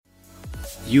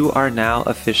You are now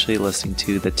officially listening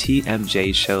to the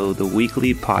TMJ Show, the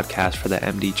weekly podcast for the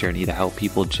MD journey to help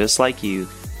people just like you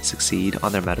succeed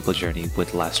on their medical journey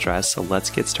with less stress. So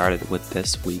let's get started with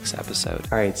this week's episode.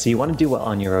 All right, so you want to do well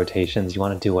on your rotations, you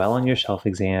want to do well on your shelf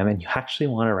exam, and you actually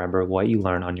want to remember what you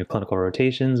learn on your clinical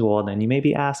rotations. Well, then you may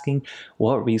be asking,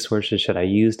 what resources should I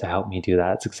use to help me do that?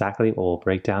 That's exactly what we'll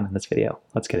break down in this video.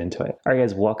 Let's get into it. All right,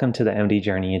 guys, welcome to the MD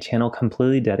Journey, a channel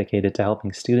completely dedicated to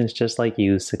helping students just like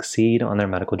you succeed on their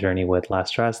medical journey with less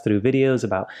stress through videos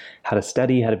about how to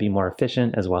study, how to be more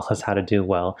efficient, as well as how to do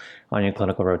well on your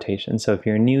clinical rotation. So if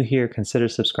you're new here, consider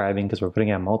subscribing because we're putting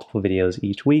out multiple videos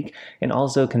each week, and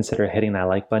also consider hitting that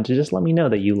like button to just let me know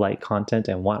that you like content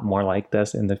and want more like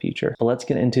this in the future. But let's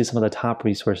get into some of the top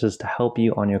resources to help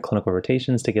you on your clinical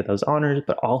rotations to get those honors,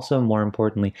 but also more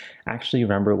importantly, actually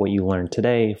remember what you learned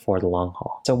today for the long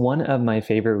haul. So one of my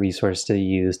favorite resources to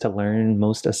use to learn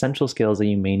most essential skills that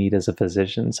you may need as a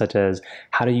physician, such as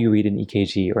how do you read an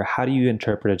EKG or how do you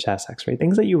interpret a chest x-ray,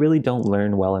 things that you really don't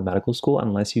learn well in medical school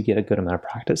unless you get a good amount of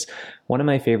practice. One of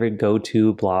my favorite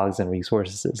go-to blogs and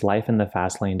resources is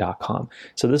lifeinthefastlane.com.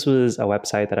 So this was a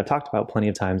website that I've talked about plenty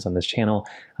of times on this channel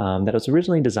that was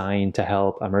originally designed to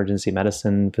help emergency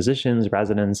medicine physicians,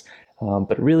 residents,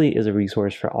 but really is a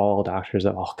resource for all doctors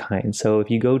of all kinds. So if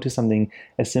you go to something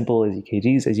as simple as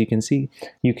EKGs, as you can see,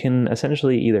 you can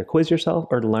essentially either quiz yourself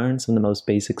or learn some of the most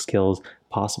basic skills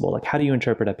possible. Like how do you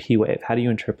interpret a P wave? How do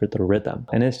you interpret the rhythm?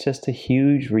 And it's just a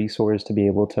huge resource to be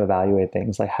able to evaluate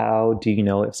things like how do you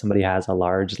know if somebody has a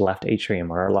large left atrium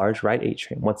or a large right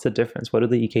atrium? What's the difference? What do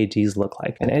the EKGs look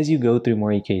like? And as you go through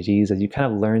more EKGs, as you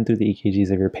kind of learn through the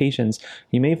EKGs of your patients,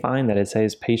 you may find that it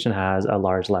says patient has a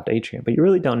large left atrium, but you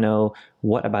really don't know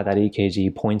what about that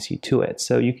EKG points you to it.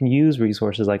 So you can use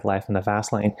resources like Life in the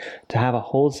Fast Lane to have a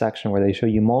whole section where they show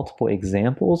you multiple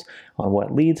examples on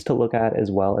what leads to look at,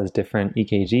 as well as different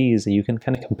EKGs that you can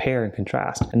kind of compare and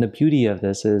contrast. And the beauty of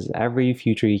this is every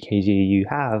future EKG you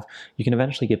have, you can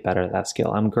eventually get better at that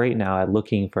skill. I'm great now at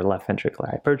looking for left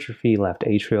ventricular hypertrophy, left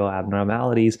atrial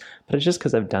abnormalities, but it's just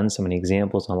because I've done so many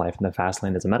examples on Life in the Fast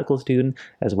Lane as a medical student,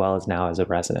 as well as now as a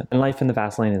resident. And Life in the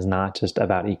Fast Lane is not just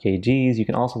about EKGs. You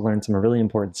can also learn some really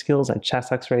important skills like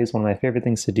chest x-rays. One of my favorite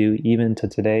things to do even to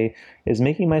today is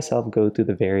making myself go through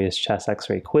the various chest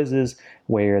x-ray quizzes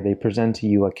where they present to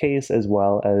you a case as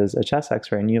well as a chest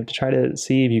x-ray, and you have to try to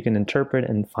see if you can interpret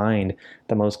and find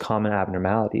the most common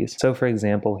abnormalities. So for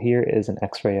example, here is an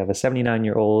x-ray of a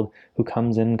 79-year-old who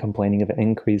comes in complaining of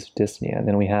increased dyspnea. And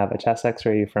then we have a chest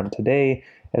x-ray from today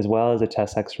as well as a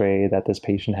chest x-ray that this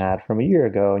patient had from a year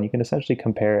ago, and you can essentially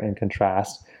compare and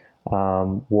contrast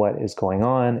what is going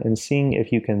on and seeing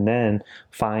if you can then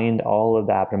find all of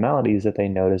the abnormalities that they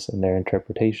notice in their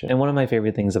interpretation. And one of my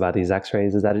favorite things about these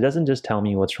x-rays is that it doesn't just tell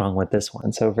me what's wrong with this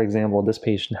one. So for example, this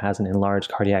patient has an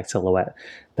enlarged cardiac silhouette.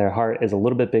 Their heart is a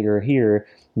little bit bigger here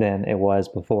than it was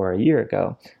before a year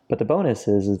ago. But the bonus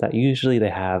is that usually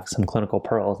they have some clinical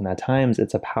pearls, and at times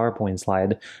it's a PowerPoint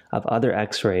slide of other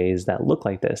x-rays that look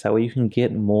like this. That way you can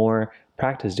get more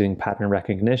practice doing pattern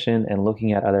recognition and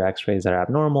looking at other x-rays that are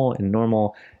abnormal and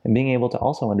normal, and being able to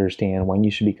also understand when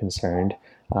you should be concerned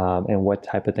and what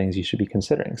type of things you should be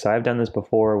considering. So I've done this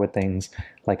before with things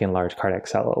like enlarged cardiac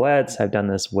silhouettes. I've done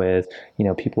this with,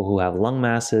 people who have lung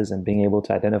masses and being able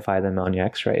to identify them on your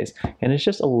x-rays. And it's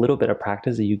just a little bit of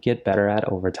practice that you get better at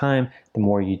over time, the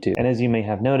more you do. And as you may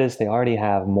have noticed, they already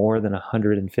have more than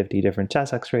 150 different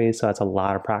chest x-rays. So that's a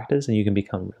lot of practice and you can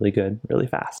become really good really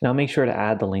fast. Now make sure to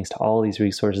add the links to all these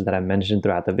resources that I mentioned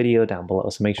throughout the video down below.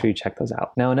 So make sure you check those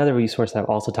out. Now another resource I've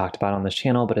also talked about on this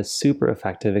channel, but it's super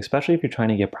effective, especially if you're trying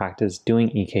to get practice doing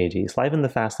EKGs. Life in the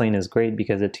Fast Lane is great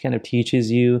because it kind of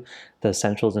teaches you the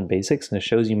essentials and basics, and it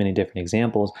shows you many different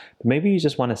examples. But maybe you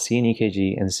just want to see an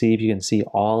EKG and see if you can see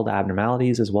all the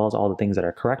abnormalities as well as all the things that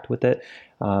are correct with it,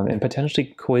 and potentially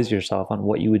quiz yourself on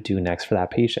what you would do next for that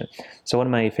patient. So one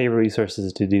of my favorite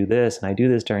resources to do this, and I do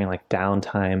this during like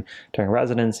downtime during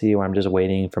residency where I'm just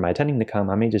waiting for my attending to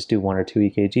come, I may just do 1 or 2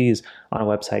 EKGs on a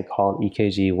website called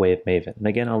EKG Wave Maven. And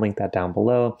again, I'll link that down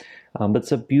below. But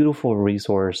it's a beautiful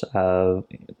resource of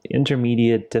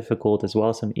intermediate, difficult, as well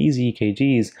as some easy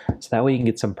EKGs. So that way you can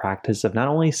get some practice of not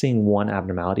only seeing one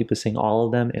abnormality, but seeing all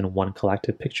of them in one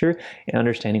collective picture and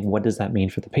understanding what does that mean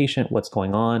for the patient, what's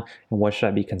going on, and what should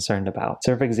I be concerned about.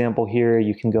 So for example, here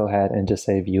you can go ahead and just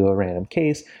say view a random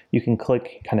case. You can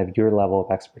click kind of your level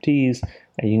of expertise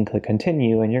and you can click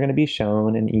continue, and you're going to be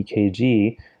shown an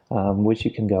EKG, which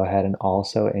you can go ahead and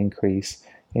also increase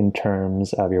in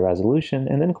terms of your resolution,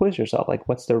 and then quiz yourself, like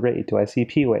what's the rate? Do I see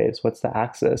P waves? What's the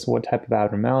axis? What type of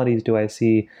abnormalities do I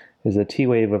see? Is the T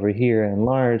wave over here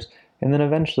enlarged? and then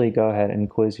eventually go ahead and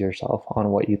quiz yourself on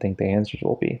what you think the answers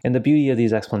will be. And the beauty of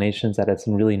these explanations is that it's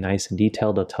really nice and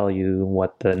detailed. They'll tell you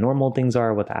what the normal things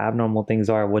are, what the abnormal things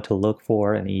are, what to look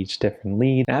for in each different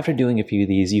lead. And after doing a few of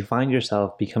these, you find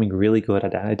yourself becoming really good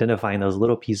at identifying those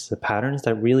little pieces of patterns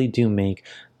that really do make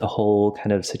the whole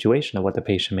kind of situation of what the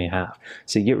patient may have.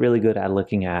 So you get really good at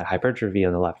looking at hypertrophy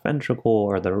in the left ventricle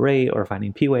or the rate or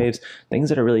finding P waves, things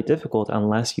that are really difficult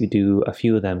unless you do a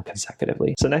few of them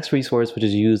consecutively. So next resource, which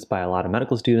is used by a lot of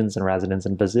medical students and residents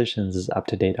and physicians, is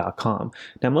UpToDate.com.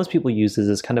 Now, most people use this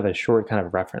as kind of a short kind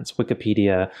of reference,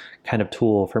 Wikipedia kind of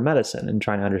tool for medicine and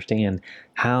trying to understand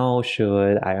how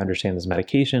should I understand this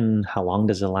medication, how long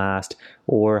does it last,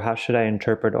 or how should I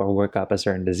interpret or work up a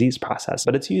certain disease process.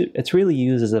 But it's really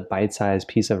used as a bite-sized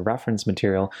piece of reference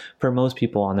material for most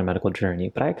people on their medical journey,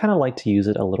 but I kind of like to use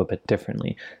it a little bit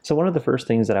differently. So one of the first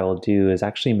things that I will do is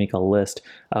actually make a list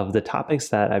of the topics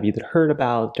that I've either heard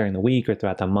about during the week or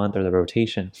throughout the month or the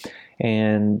rotation.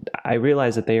 And I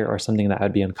realized that they are something that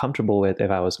I'd be uncomfortable with if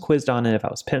I was quizzed on it, if I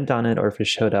was pimped on it, or if it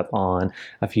showed up on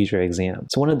a future exam.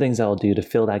 So one of the things I'll do to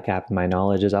fill that gap in my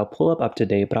knowledge is I'll pull up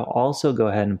UpToDate, but I'll also go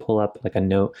ahead and pull up like a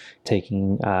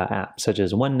note-taking app, such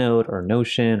as OneNote or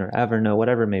Notion or Evernote,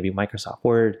 whatever, maybe Microsoft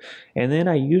Word. And then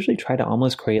I usually try to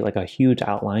almost create like a huge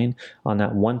outline on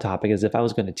that one topic as if I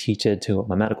was going to teach it to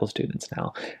my medical students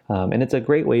now. And it's a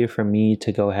great way for me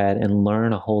to go ahead and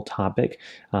learn a whole topic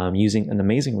using an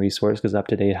amazing resource, because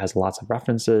UpToDate has lots of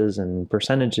references and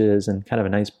percentages and kind of a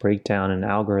nice breakdown and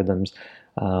algorithms.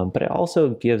 But it also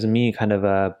gives me kind of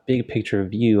a big picture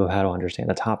view of how to understand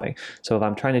the topic. So if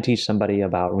I'm trying to teach somebody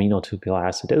about renal tubular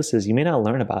acidosis, you may not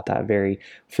learn about that very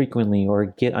frequently or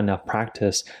get enough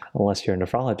practice unless you're a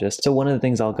nephrologist. So one of the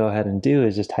things I'll go ahead and do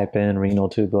is just type in renal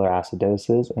tubular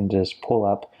acidosis and just pull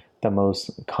up the most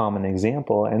common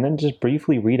example, and then just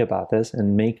briefly read about this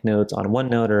and make notes on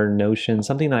OneNote or Notion,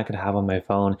 something that I could have on my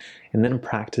phone, and then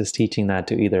practice teaching that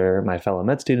to either my fellow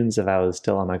med students if I was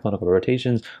still on my clinical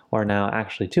rotations, or now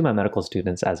actually to my medical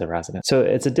students as a resident. So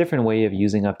it's a different way of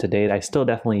using UpToDate. I still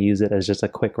definitely use it as just a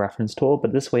quick reference tool,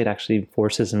 but this way it actually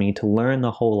forces me to learn the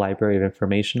whole library of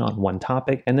information on one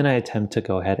topic, and then I attempt to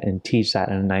go ahead and teach that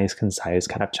in a nice, concise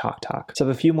kind of chalk talk. So I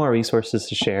have a few more resources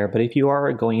to share, but if you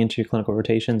are going into your clinical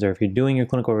rotations, or if you're doing your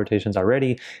clinical rotations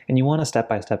already and you want a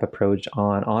step-by-step approach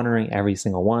on honoring every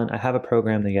single one, I have a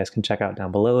program that you guys can check out down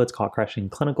below. It's called Crushing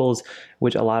Clinicals,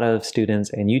 which a lot of students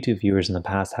and YouTube viewers in the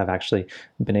past have actually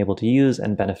been able to use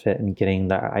and benefit in getting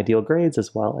their ideal grades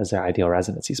as well as their ideal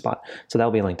residency spot. So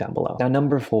that'll be linked down below. Now,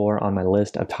 number 4 on my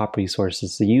list of top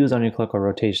resources to use on your clinical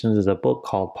rotations is a book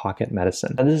called Pocket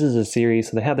Medicine. Now, this is a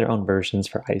series, so they have their own versions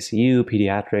for ICU,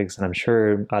 pediatrics, and I'm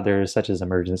sure others such as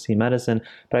emergency medicine,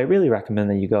 but I really recommend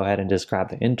that you go ahead and just grab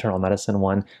the internal medicine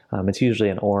one. It's usually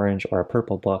an orange or a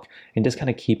purple book, and just kind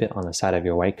of keep it on the side of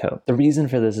your white coat. The reason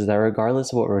for this is that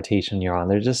regardless of what rotation you're on,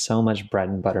 there's just so much bread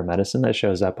and butter medicine that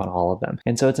shows up on all of them.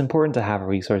 And so it's important to have a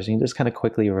resource you can just kind of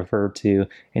quickly refer to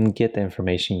and get the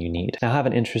information you need. Now, I have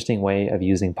an interesting way of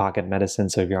using Pocket Medicine.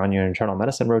 So if you're on your internal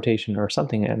medicine rotation or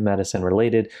something medicine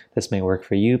related, this may work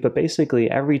for you. But basically,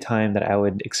 every time that I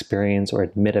would experience or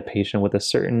admit a patient with a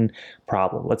certain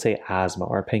problem, let's say asthma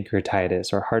or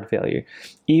pancreatitis or heart failure,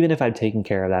 even if I've taken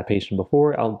care of that patient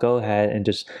before, I'll go ahead and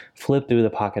just flip through the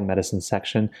Pocket Medicine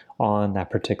section on that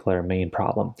particular main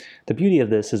problem. The beauty of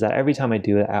this is that every time I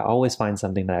do it, I always find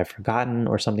something that I've forgotten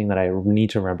or something that I need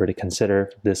to remember to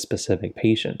consider for this specific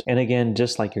patient. And again,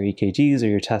 just like your EKGs or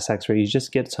your chest x-rays, you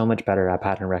just get so much better at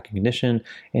pattern recognition,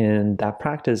 and that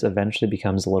practice eventually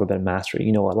becomes a little bit of mastery.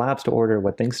 You know what labs to order,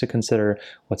 what things to consider,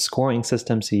 what scoring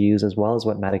systems to use, as well as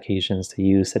what medications to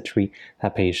use to treat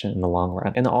that patient in the long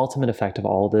run. And the ultimate effect of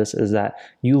all this is that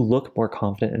you look more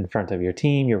confident in front of your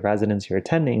team, your residents, your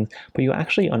attendings, but you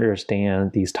actually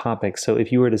understand these topics. So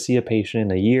if you were to see a patient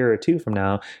in a year or two from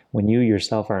now, when you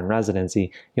yourself are in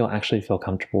residency, you'll actually feel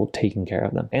comfortable taking care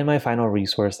of them. And my final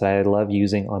resource that I love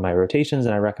using on my rotations,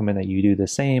 and I recommend that you do the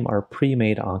same, are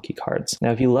pre-made Anki cards.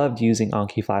 Now, if you loved using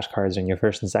Anki flashcards in your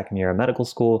first and second year of medical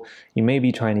school, you may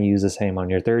be trying to use the same on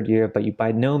your third year, but you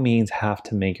by no means have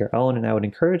to make your own. And I would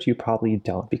encourage you probably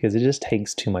don't, because it just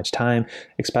takes too much time,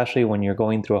 especially when you're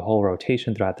going through a whole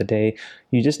rotation throughout the day.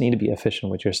 You just need to be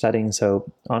efficient with your studying.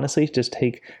 So honestly, just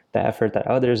take the effort that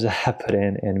others have put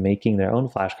in making their own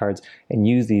flashcards and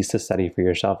use these to study for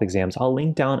your self-exams. I'll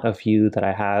link down a few that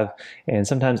I have, and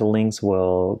sometimes the links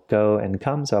will go and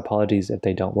come, so apologies if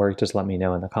they don't work. Just let me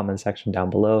know in the comment section down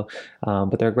below.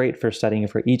 But they're great for studying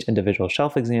for each individual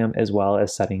shelf exam, as well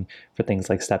as studying for things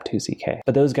like Step 2 CK.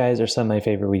 But those guys are some of my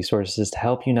favorite resources to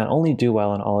help you not only do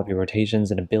well in all of your rotations,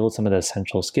 evaluations and build some of the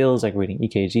essential skills like reading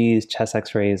EKGs, chest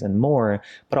x-rays, and more,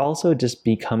 but also just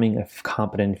becoming a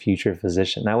competent future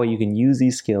physician. That way you can use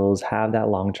these skills, have that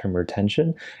long-term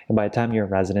retention, and by the time you're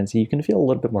in residency, you can feel a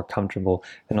little bit more comfortable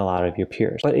than a lot of your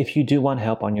peers. But if you do want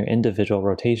help on your individual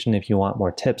rotation, if you want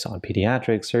more tips on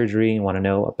pediatrics, surgery, and want to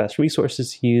know what best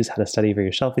resources to use, how to study for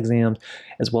your shelf exams,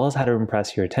 as well as how to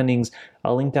impress your attendings,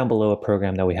 I'll link down below a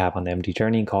program that we have on the MD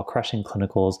Journey called Crushing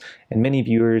Clinicals. And many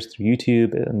viewers through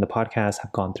YouTube and the podcast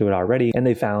have gone through it already. And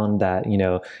they found that,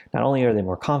 not only are they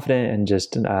more confident and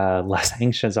just less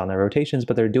anxious on their rotations,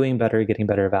 but they're doing better, getting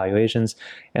better evaluations.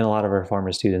 And a lot of our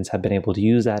former students have been able to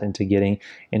use that into getting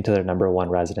into their #1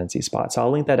 residency spot. So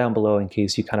I'll link that down below in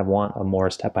case you kind of want a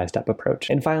more step-by-step approach.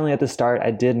 And finally, at the start,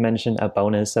 I did mention a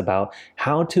bonus about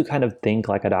how to kind of think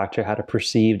like a doctor, how to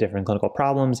perceive different clinical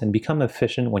problems and become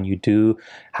efficient when you do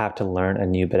have to learn a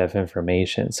new bit of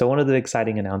information. So one of the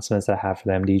exciting announcements that I have for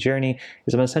the MD Journey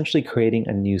is I'm essentially creating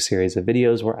a new series of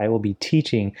videos where I will be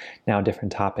teaching now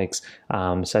different topics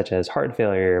such as heart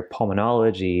failure,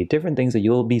 pulmonology, different things that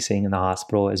you'll be seeing in the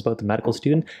hospital as both a medical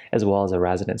student as well as a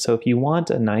resident. So if you want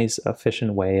a nice,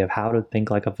 efficient way of how to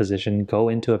think like a physician, go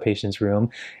into a patient's room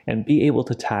and be able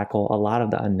to tackle a lot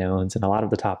of the unknowns and a lot of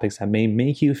the topics that may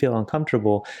make you feel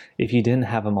uncomfortable if you didn't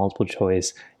have a multiple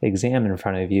choice exam in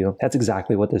front of you, that's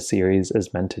exactly what this series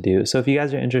is meant to do. So if you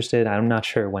guys are interested, I'm not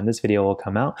sure when this video will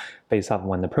come out based off of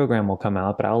when the program will come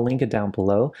out, but I'll link it down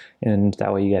below and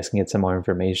that way you guys can get some more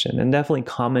information. And definitely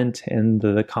comment in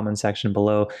the comment section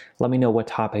below. Let me know what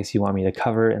topics you want me to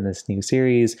cover in this new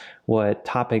series, what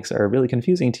topics are really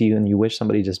confusing to you and you wish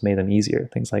somebody just made them easier,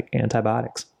 things like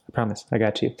antibiotics. I promise, I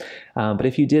got you. But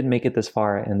if you did make it this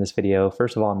far in this video,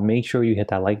 first of all, make sure you hit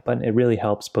that like button. It really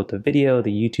helps both the video,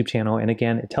 the YouTube channel, and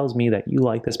again, it tells me that you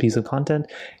like this piece of content,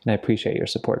 and I appreciate your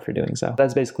support for doing so.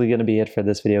 That's basically going to be it for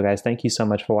this video, guys. Thank you so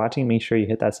much for watching. Make sure you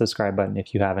hit that subscribe button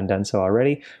if you haven't done so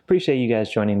already. Appreciate you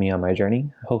guys joining me on my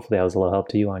journey. Hopefully I was a little help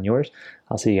to you on yours.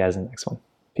 I'll see you guys in the next one.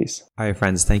 Peace. All right,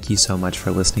 friends, thank you so much for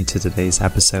listening to today's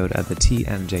episode of the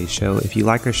TMJ Show. If you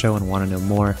like our show and want to know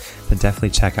more, then definitely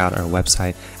check out our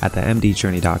website at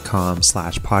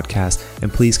themdjourney.com/podcast.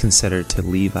 And please consider to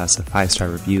leave us a 5-star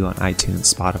review on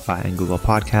iTunes, Spotify, and Google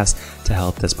Podcasts to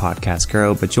help this podcast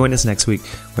grow. But join us next week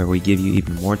where we give you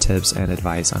even more tips and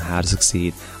advice on how to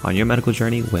succeed on your medical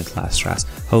journey with less stress.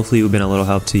 Hopefully, we've been a little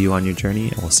help to you on your journey,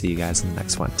 and we'll see you guys in the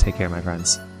next one. Take care, my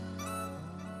friends.